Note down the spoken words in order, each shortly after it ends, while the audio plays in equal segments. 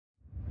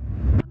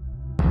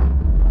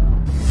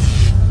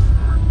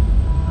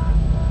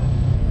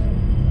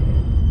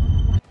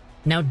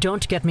Now,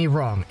 don't get me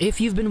wrong. If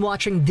you've been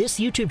watching this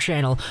YouTube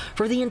channel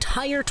for the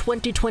entire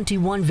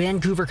 2021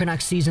 Vancouver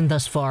Canucks season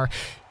thus far,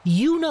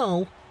 you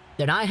know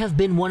that I have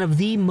been one of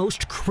the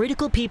most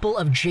critical people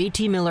of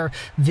JT Miller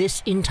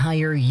this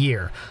entire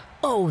year.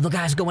 Oh, the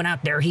guy's going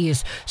out there, he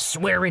is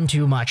swearing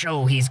too much.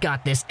 Oh, he's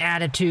got this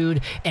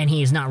attitude, and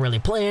he's not really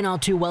playing all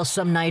too well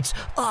some nights.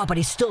 Oh, but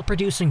he's still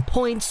producing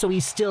points, so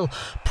he's still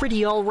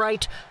pretty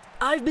alright.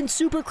 I've been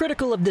super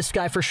critical of this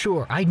guy for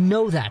sure. I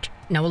know that.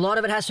 Now, a lot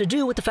of it has to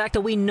do with the fact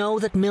that we know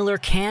that Miller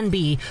can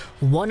be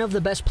one of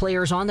the best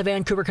players on the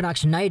Vancouver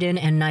Canucks night in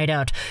and night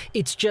out.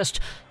 It's just,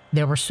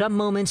 there were some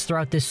moments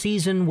throughout this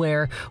season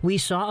where we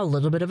saw a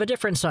little bit of a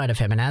different side of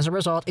him, and as a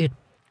result, it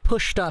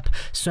pushed up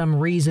some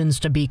reasons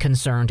to be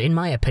concerned, in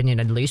my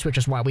opinion at least, which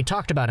is why we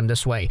talked about him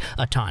this way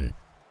a ton.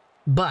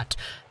 But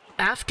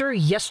after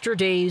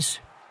yesterday's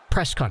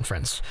press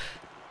conference,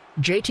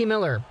 JT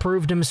Miller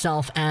proved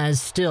himself as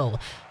still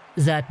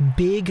that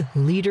big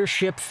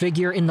leadership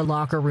figure in the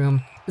locker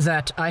room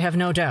that I have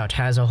no doubt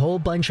has a whole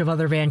bunch of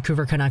other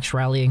Vancouver Canucks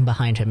rallying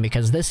behind him,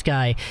 because this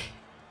guy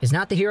is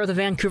not the hero the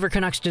Vancouver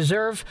Canucks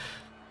deserve,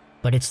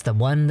 but it's the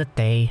one that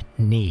they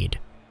need.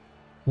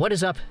 What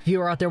is up,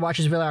 viewer out there,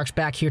 watches Villarks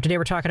back here. Today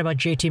we're talking about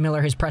JT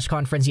Miller, his press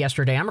conference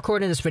yesterday. I'm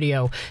recording this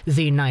video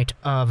the night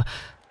of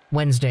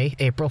Wednesday,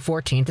 April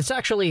 14th. It's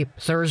actually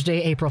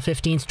Thursday, April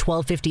 15th,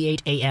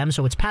 12:58 a.m.,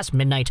 so it's past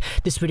midnight.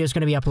 This video is going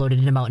to be uploaded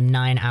in about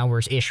 9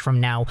 hours-ish from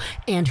now,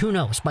 and who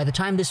knows, by the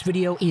time this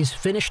video is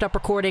finished up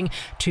recording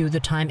to the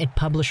time it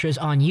publishes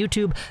on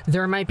YouTube,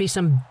 there might be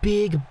some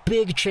big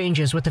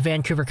changes with the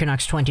Vancouver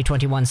Canucks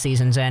 2021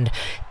 season's end,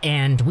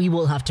 and we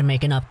will have to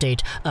make an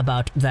update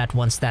about that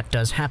once that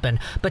does happen.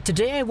 But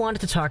today I wanted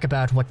to talk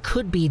about what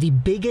could be the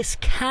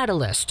biggest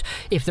catalyst,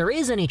 if there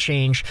is any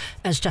change,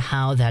 as to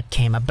how that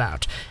came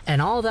about. And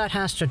all that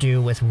has to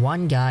do with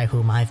one guy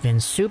whom I've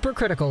been super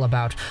critical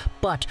about,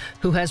 but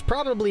who has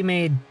probably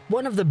made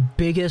one of the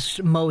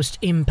biggest, most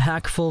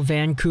impactful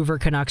Vancouver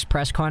Canucks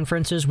press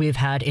conferences we've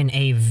had in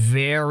a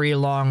very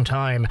long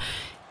time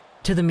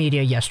to the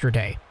media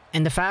yesterday.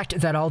 And the fact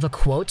that all the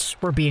quotes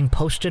were being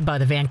posted by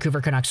the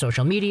Vancouver Canucks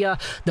social media,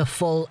 the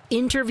full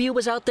interview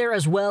was out there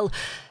as well,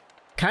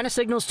 kind of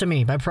signals to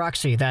me by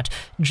proxy that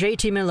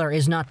JT Miller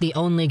is not the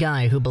only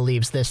guy who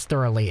believes this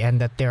thoroughly, and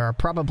that there are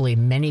probably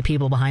many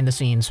people behind the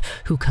scenes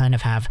who kind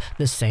of have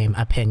the same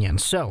opinion.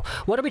 So,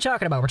 what are we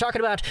talking about? We're talking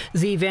about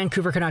the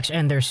Vancouver Canucks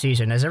and their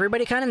season. As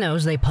everybody kind of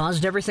knows, they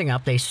paused everything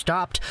up. They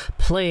stopped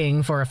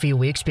playing for a few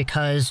weeks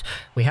because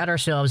we had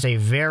ourselves a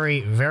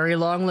very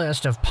long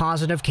list of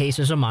positive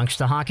cases amongst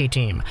the hockey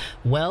team.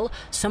 Well,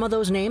 some of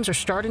those names are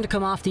starting to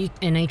come off the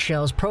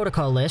NHL's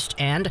protocol list,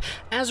 and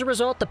as a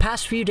result, the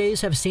past few days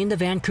have seen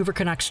the Vancouver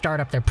Canucks start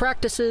up their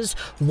practices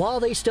while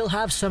they still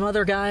have some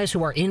other guys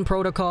who are in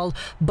protocol,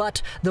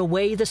 but the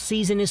way the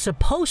season is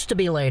supposed to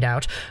be laid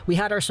out, we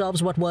had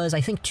ourselves what was,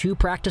 I think, 2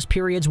 practice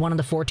periods, one on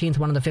the 14th,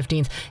 one on the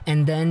 15th,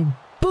 and then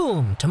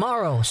boom,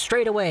 tomorrow,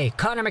 straight away,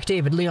 Connor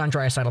McDavid, Leon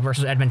Draisaitl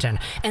versus Edmonton,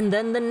 and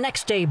then the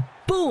next day,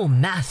 boom,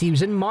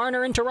 Matthews and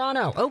Marner in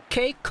Toronto.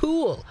 Okay,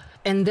 cool.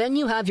 And then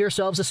you have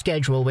yourselves a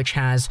schedule which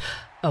has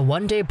a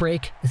 1-day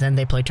break, then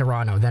they play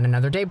Toronto, then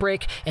another day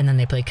break, and then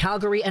they play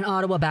Calgary and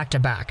Ottawa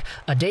back-to-back.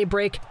 A day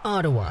break,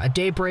 Ottawa, a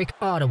day break,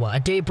 Ottawa, a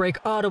day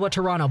break, Ottawa,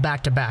 Toronto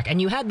back-to-back. And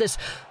you had this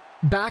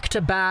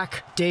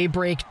back-to-back, day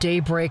break,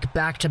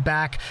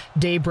 back-to-back,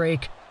 day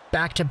break,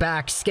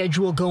 back-to-back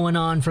schedule going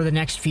on for the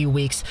next few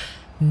weeks.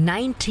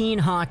 19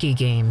 hockey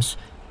games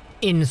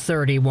in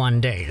 31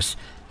 days.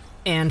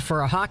 And for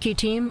a hockey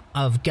team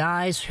of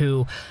guys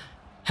who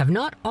have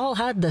not all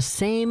had the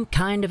same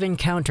kind of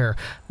encounter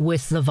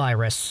with the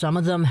virus, some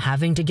of them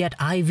having to get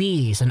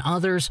IVs and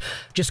others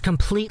just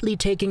completely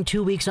taking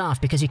 2 weeks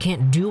off because you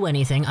can't do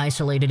anything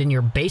isolated in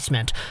your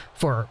basement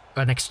for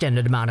an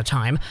extended amount of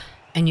time.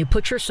 And you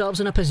put yourselves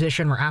in a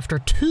position where after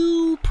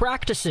 2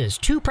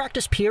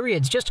 practice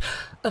periods, just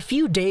a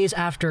few days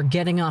after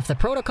getting off the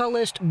protocol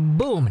list,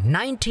 boom,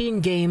 19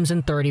 games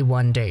in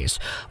 31 days.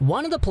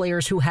 One of the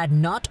players who had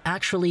not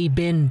actually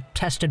been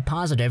tested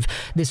positive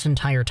this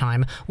entire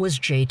time was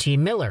JT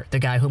Miller, the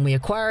guy whom we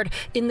acquired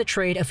in the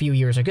trade a few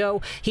years ago.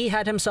 He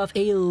had himself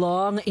a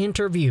long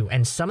interview,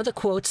 and some of the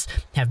quotes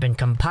have been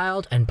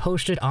compiled and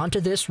posted onto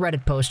this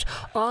Reddit post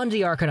on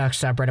the Arcanucks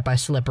subreddit by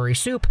Slippery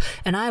Soup,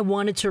 and I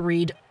wanted to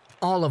read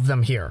all of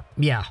them here.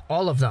 Yeah,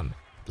 all of them.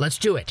 Let's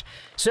do it.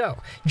 So,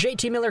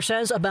 JT Miller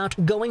says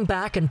about going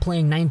back and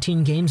playing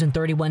 19 games in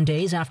 31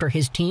 days after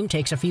his team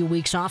takes a few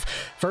weeks off,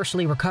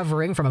 firstly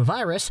recovering from a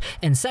virus,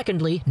 and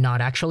secondly, not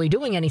actually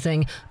doing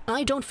anything.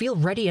 I don't feel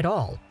ready at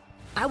all.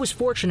 I was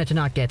fortunate to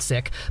not get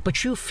sick,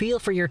 but you feel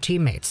for your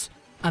teammates.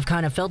 I've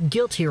kind of felt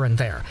guilt here and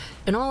there,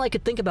 and all I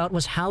could think about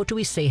was how do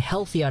we stay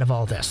healthy out of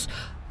all this?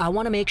 I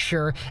want to make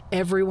sure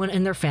everyone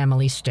and their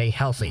families stay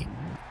healthy.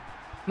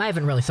 I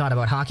haven't really thought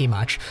about hockey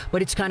much,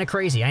 but it's kind of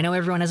crazy. I know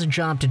everyone has a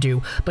job to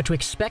do, but to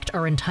expect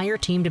our entire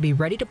team to be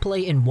ready to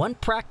play in one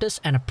practice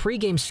and a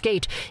pregame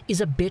skate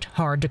is a bit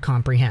hard to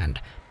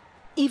comprehend.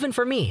 Even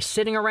for me,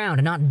 sitting around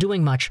and not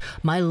doing much,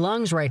 my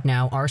lungs right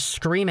now are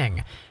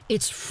screaming.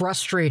 It's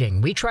frustrating.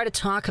 We try to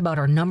talk about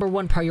our number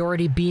one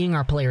priority being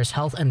our players'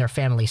 health and their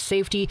family's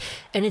safety,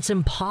 and it's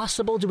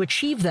impossible to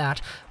achieve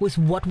that with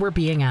what we're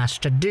being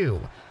asked to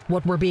do.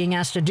 What we're being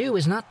asked to do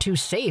is not too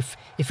safe,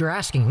 if you're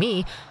asking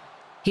me.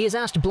 He is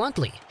asked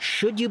bluntly,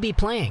 should you be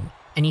playing?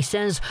 And he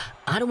says,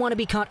 I don't want to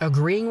be caught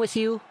agreeing with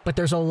you, but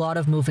there's a lot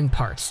of moving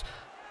parts.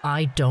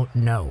 I don't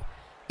know.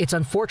 It's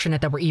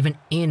unfortunate that we're even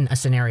in a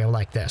scenario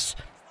like this.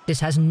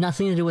 This has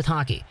nothing to do with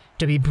hockey.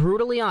 To be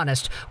brutally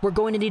honest, we're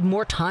going to need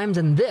more time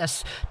than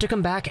this to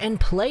come back and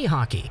play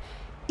hockey.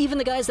 Even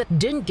the guys that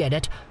didn't get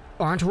it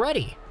aren't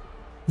ready.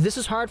 This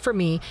is hard for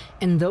me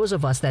and those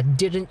of us that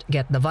didn't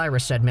get the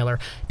virus, said Miller,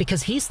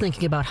 because he's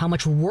thinking about how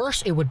much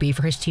worse it would be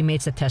for his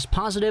teammates that test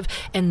positive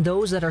and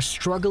those that are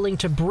struggling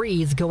to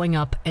breathe going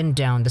up and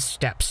down the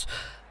steps.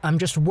 I'm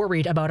just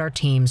worried about our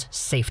team's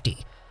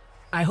safety.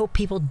 I hope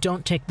people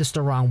don't take this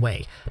the wrong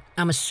way.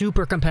 I'm a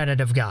super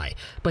competitive guy,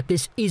 but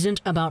this isn't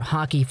about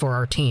hockey for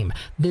our team.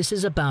 This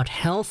is about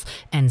health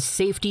and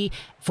safety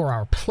for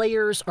our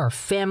players, our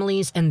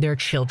families, and their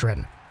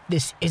children.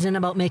 This isn't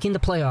about making the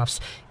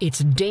playoffs. It's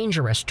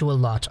dangerous to a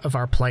lot of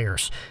our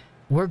players.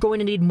 We're going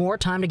to need more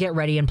time to get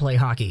ready and play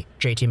hockey,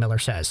 JT Miller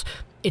says.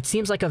 It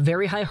seems like a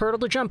very high hurdle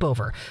to jump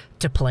over,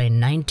 to play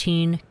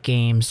 19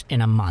 games in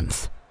a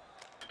month.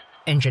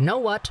 And you know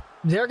what?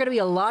 There are going to be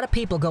a lot of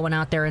people going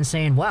out there and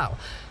saying, wow,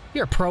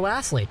 you're a pro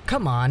athlete.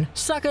 Come on,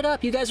 suck it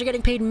up. You guys are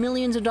getting paid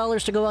millions of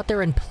dollars to go out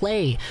there and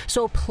play.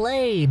 So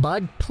play,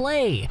 bud,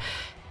 play.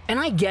 And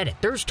I get it.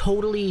 There's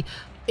totally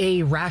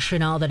a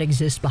rationale that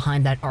exists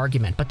behind that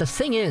argument. But the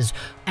thing is,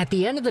 at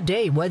the end of the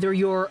day, whether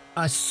you're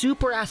a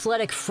super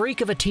athletic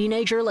freak of a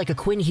teenager like a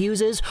Quinn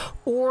Hughes is,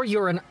 or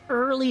you're an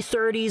early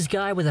 30s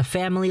guy with a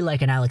family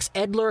like an Alex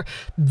Edler,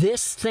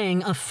 this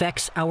thing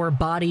affects our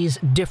bodies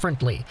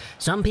differently.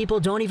 Some people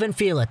don't even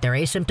feel it. They're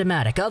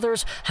asymptomatic.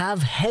 Others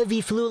have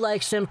heavy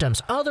flu-like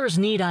symptoms. Others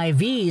need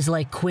IVs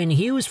like Quinn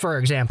Hughes, for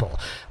example.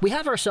 We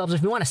have ourselves,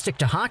 if we want to stick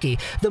to hockey,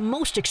 the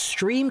most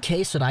extreme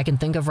case that I can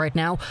think of right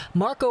now,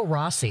 Marco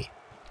Rossi.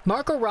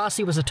 Marco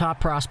Rossi was a top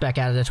prospect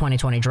out of the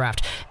 2020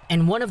 draft,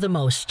 and one of the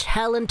most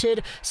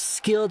talented,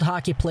 skilled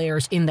hockey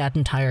players in that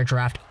entire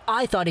draft.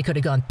 I thought he could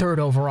have gone third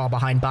overall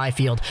behind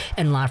Byfield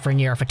and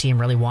Lafreniere if a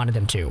team really wanted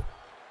him to.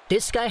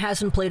 This guy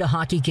hasn't played a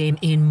hockey game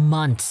in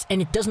months,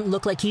 and it doesn't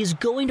look like he's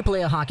going to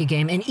play a hockey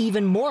game in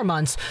even more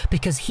months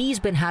because he's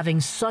been having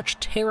such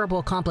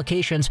terrible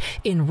complications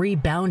in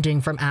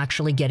rebounding from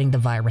actually getting the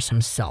virus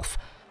himself.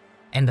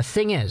 And the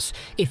thing is,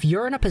 if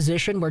you're in a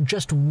position where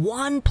just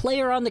one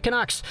player on the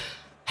Canucks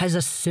has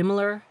a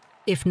similar,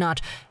 if not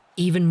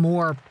even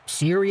more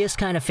serious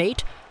kind of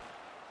fate,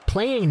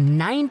 playing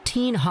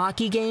 19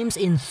 hockey games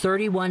in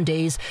 31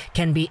 days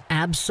can be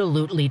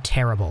absolutely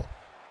terrible.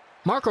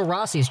 Marco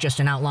Rossi is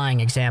just an outlying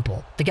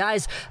example. The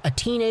guy's a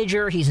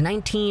teenager, he's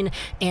 19,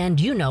 and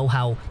you know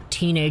how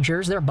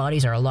teenagers, their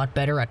bodies are a lot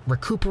better at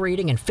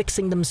recuperating and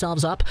fixing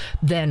themselves up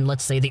than,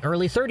 let's say, the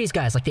early 30s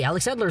guys like the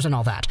Alex Edlers and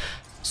all that.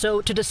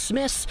 So to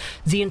dismiss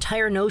the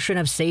entire notion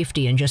of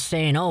safety and just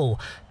saying, oh,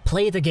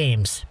 play the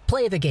games,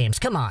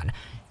 come on.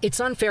 It's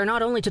unfair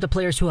not only to the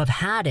players who have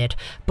had it,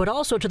 but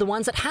also to the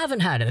ones that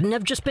haven't had it and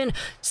have just been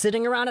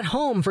sitting around at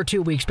home for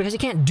 2 weeks because you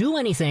can't do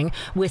anything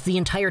with the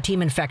entire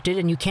team infected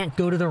and you can't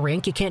go to the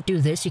rink, you can't do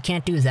this, you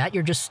can't do that.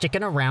 You're just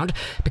sticking around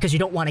because you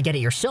don't want to get it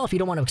yourself, you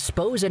don't want to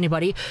expose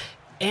anybody,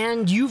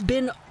 and you've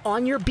been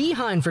on your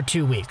behind for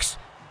 2 weeks.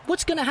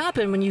 What's going to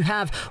happen when you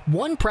have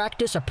one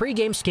practice, a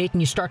pregame skate,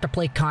 and you start to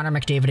play Connor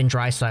McDavid and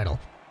Draisaitl?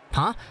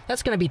 Huh?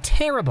 That's going to be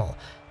terrible.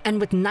 And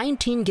with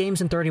 19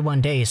 games in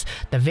 31 days,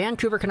 the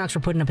Vancouver Canucks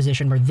were put in a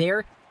position where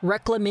their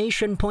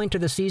reclamation point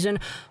of the season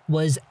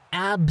was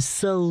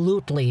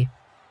absolutely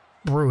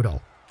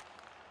brutal.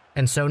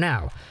 And so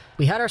now,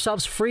 we had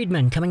ourselves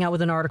Friedman coming out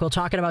with an article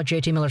talking about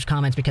JT Miller's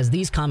comments because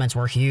these comments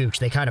were huge.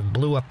 They kind of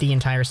blew up the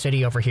entire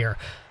city over here.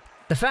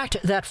 The fact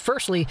that,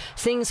 firstly,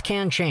 things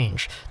can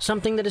change.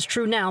 Something that is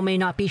true now may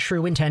not be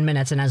true in 10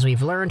 minutes, and as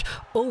we've learned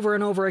over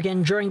and over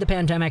again during the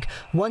pandemic,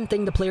 one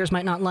thing the players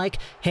might not like,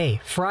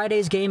 hey,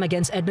 Friday's game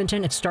against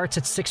Edmonton, it starts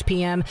at 6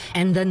 p.m.,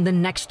 and then the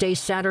next day,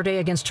 Saturday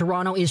against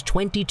Toronto, is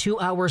 22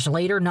 hours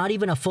later, not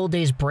even a full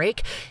day's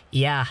break?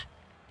 Yeah,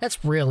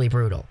 that's really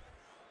brutal.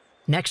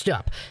 Next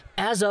up,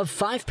 as of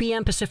 5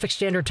 p.m. Pacific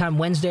Standard Time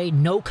Wednesday,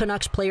 no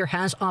Canucks player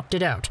has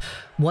opted out.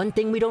 One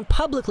thing we don't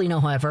publicly know,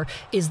 however,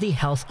 is the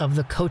health of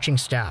the coaching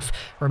staff.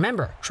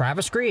 Remember,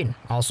 Travis Green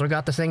also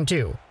got the thing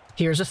too.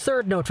 Here's a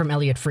third note from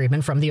Elliot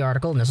Friedman from the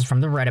article, and this is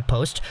from the Reddit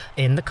post,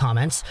 in the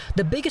comments.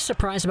 The biggest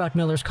surprise about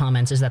Miller's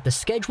comments is that the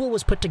schedule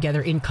was put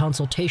together in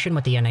consultation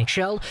with the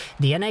NHL,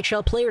 the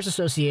NHL Players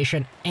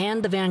Association,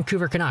 and the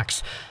Vancouver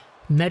Canucks.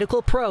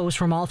 Medical pros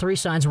from all three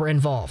sides were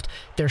involved.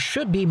 There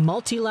should be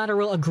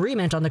multilateral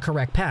agreement on the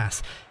correct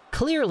path.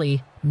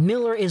 Clearly,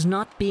 Miller is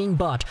not being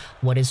bought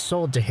what is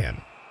sold to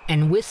him.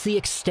 And with the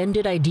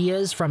extended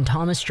ideas from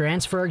Thomas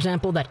Drance, for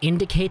example, that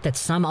indicate that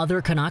some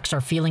other Canucks are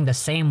feeling the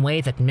same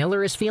way that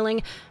Miller is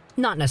feeling,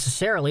 Not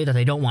necessarily that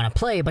they don't want to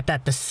play, but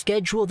that the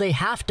schedule they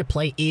have to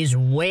play is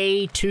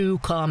way too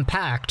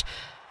compact.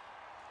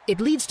 It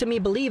leads to me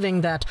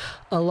believing that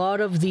a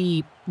lot of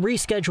the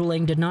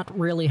rescheduling did not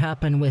really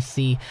happen with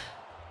the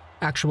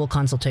actual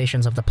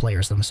consultations of the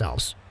players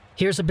themselves.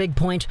 Here's a big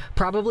point,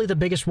 probably the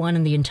biggest one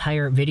in the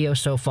entire video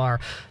so far,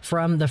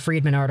 from the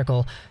Friedman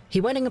article.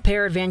 He went and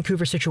compared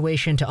Vancouver's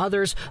situation to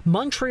others.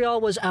 Montreal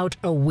was out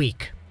a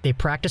week. They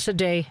practiced a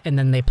day, and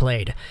then they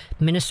played.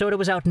 Minnesota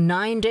was out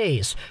 9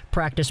 days,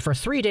 practiced for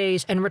 3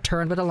 days, and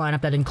returned with a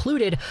lineup that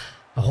included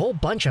a whole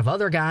bunch of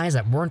other guys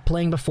that weren't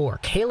playing before.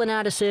 Kalen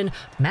Addison,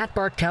 Matt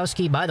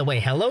Bartkowski. By the way,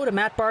 hello to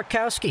Matt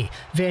Bartkowski,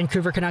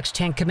 Vancouver Canucks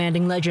tank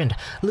commanding legend.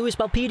 Luis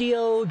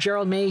Belpedio,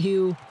 Gerald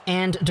Mayhew,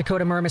 and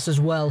Dakota Mermis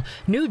as well.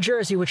 New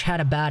Jersey, which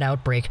had a bad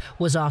outbreak,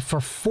 was off for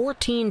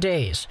 14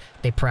 days.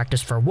 They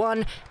practiced for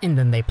 1, and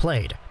then they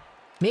played.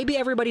 Maybe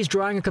everybody's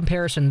drawing a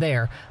comparison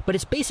there, but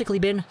it's basically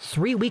been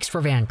 3 weeks for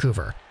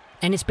Vancouver.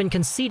 And it's been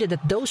conceded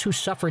that those who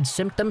suffered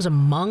symptoms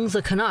among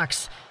the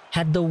Canucks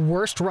had the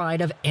worst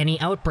ride of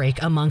any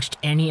outbreak amongst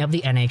any of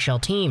the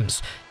NHL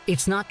teams.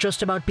 It's not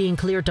just about being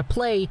cleared to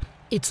play,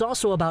 it's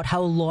also about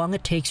how long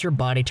it takes your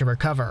body to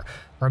recover.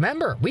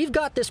 Remember, we've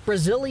got this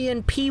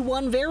Brazilian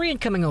P1 variant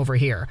coming over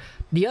here.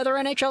 The other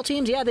NHL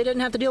teams, yeah, they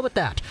didn't have to deal with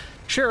that.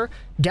 Sure,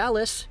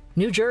 Dallas,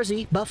 New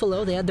Jersey,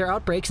 Buffalo, they had their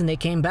outbreaks and they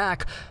came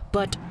back,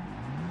 but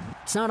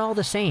it's not all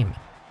the same.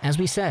 As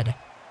we said,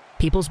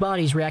 people's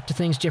bodies react to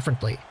things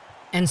differently.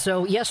 And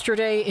so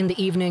yesterday in the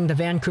evening, the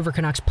Vancouver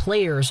Canucks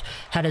players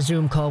had a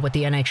Zoom call with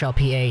the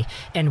NHLPA,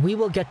 and we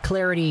will get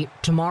clarity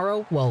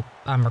tomorrow. Well,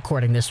 I'm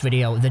recording this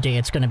video the day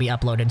it's going to be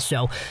uploaded,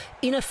 so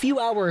in a few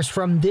hours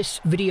from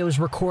this video's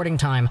recording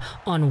time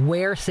on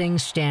where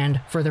things stand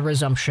for the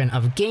resumption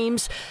of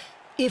games.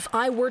 If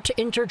I were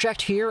to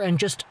interject here and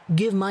just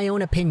give my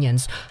own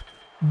opinions,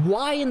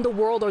 why in the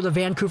world are the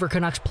Vancouver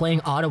Canucks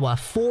playing Ottawa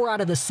 4 out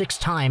of the 6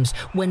 times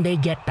when they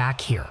get back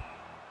here?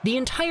 The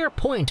entire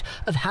point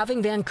of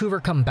having Vancouver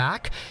come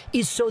back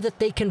is so that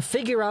they can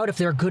figure out if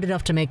they're good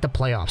enough to make the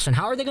playoffs. And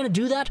how are they going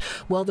to do that?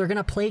 Well, they're going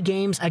to play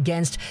games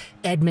against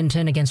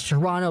Edmonton, against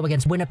Toronto,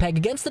 against Winnipeg,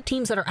 against the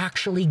teams that are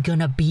actually going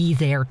to be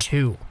there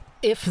too.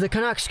 If the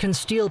Canucks can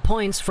steal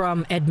points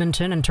from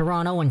Edmonton and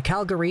Toronto and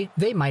Calgary,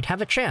 they might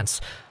have a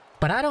chance.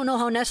 But I don't know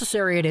how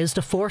necessary it is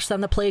to force them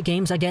to play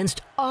games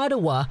against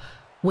Ottawa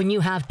when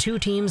you have 2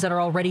 teams that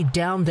are already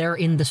down there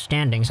in the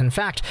standings. In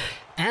fact,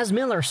 as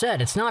Miller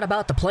said, it's not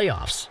about the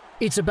playoffs.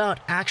 It's about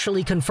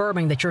actually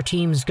confirming that your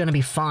team's going to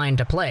be fine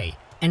to play.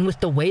 And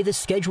with the way the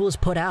schedule is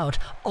put out,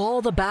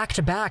 all the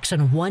back-to-backs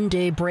and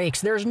one-day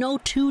breaks, there's no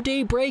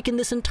 2-day break in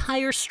this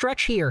entire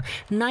stretch here.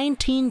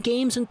 19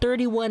 games in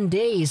 31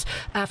 days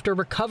after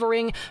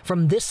recovering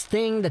from this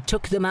thing that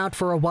took them out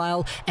for a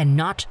while and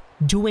not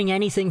doing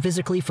anything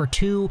physically for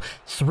 2,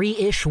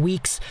 3-ish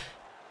weeks.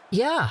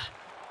 Yeah,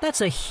 that's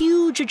a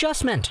huge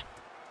adjustment.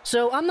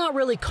 So I'm not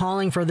really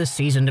calling for this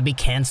season to be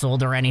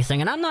cancelled or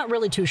anything, and I'm not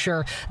really too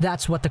sure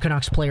that's what the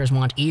Canucks players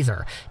want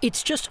either.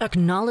 It's just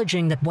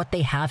acknowledging that what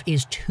they have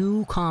is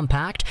too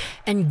compact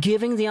and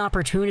giving the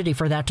opportunity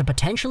for that to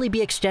potentially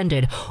be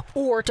extended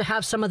or to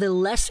have some of the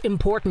less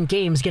important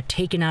games get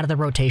taken out of the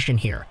rotation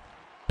here.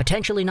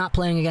 Potentially not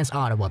playing against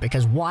Ottawa,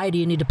 because why do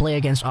you need to play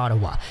against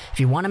Ottawa? If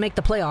you want to make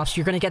the playoffs,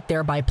 you're going to get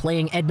there by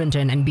playing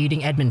Edmonton and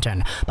beating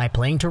Edmonton, by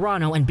playing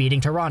Toronto and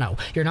beating Toronto.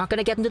 You're not going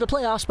to get into the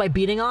playoffs by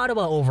beating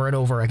Ottawa over and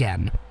over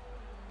again.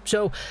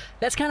 So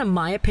that's kind of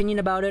my opinion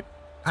about it.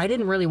 I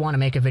didn't really want to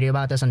make a video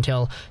about this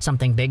until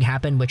something big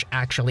happened, which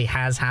actually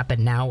has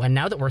happened now. And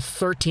now that we're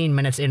 13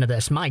 minutes into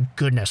this, my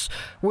goodness,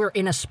 we're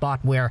in a spot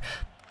where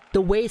the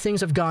way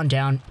things have gone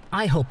down,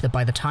 I hope that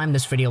by the time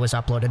this video is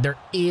uploaded, there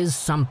is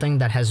something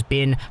that has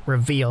been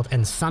revealed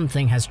and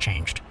something has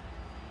changed.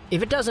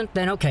 If it doesn't,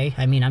 then okay.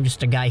 I mean, I'm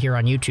just a guy here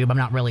on YouTube. I'm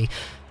not really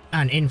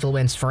an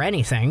influence for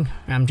anything.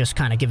 I'm just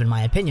kind of giving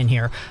my opinion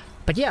here.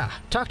 But yeah,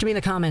 talk to me in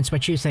the comments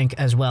what you think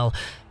as well.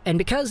 And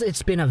because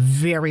it's been a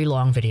very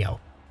long video,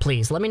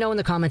 please let me know in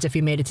the comments if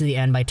you made it to the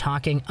end by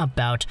talking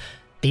about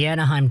the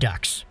Anaheim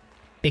Ducks.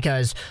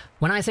 Because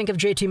when I think of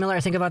JT Miller, I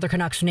think of other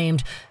Canucks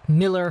named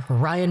Miller.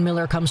 Ryan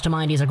Miller comes to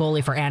mind. He's a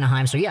goalie for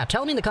Anaheim. So yeah,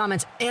 tell me in the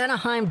comments,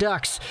 Anaheim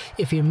Ducks,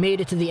 if you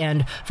made it to the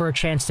end for a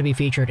chance to be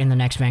featured in the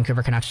next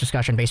Vancouver Canucks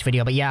discussion-based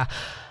video. But yeah,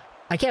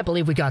 I can't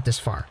believe we got this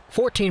far.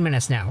 14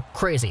 minutes now.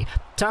 Crazy.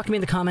 Talk to me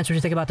in the comments what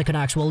you think about the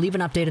Canucks. We'll leave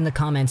an update in the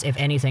comments if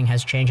anything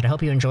has changed. I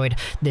hope you enjoyed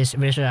this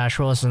video.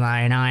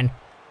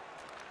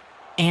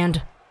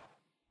 And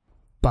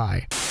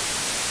bye.